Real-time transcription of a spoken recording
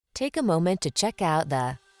Take a moment to check out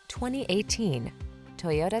the 2018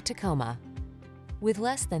 Toyota Tacoma. With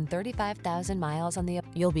less than 35,000 miles on the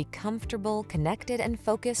you'll be comfortable, connected, and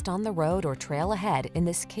focused on the road or trail ahead in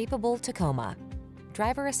this capable Tacoma.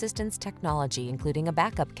 Driver assistance technology, including a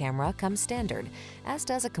backup camera, comes standard, as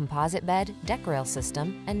does a composite bed, deck rail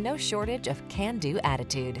system, and no shortage of can-do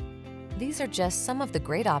attitude. These are just some of the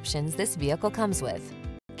great options this vehicle comes with: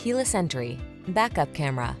 keyless entry, backup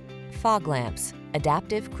camera, fog lamps,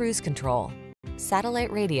 adaptive cruise control,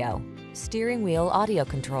 satellite radio, steering wheel audio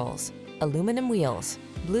controls, aluminum wheels,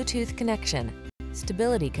 Bluetooth connection,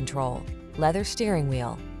 stability control, leather steering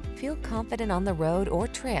wheel. Feel confident on the road or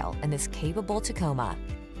trail in this capable Tacoma.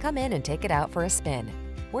 Come in and take it out for a spin.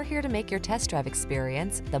 We're here to make your test drive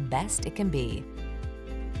experience the best it can be.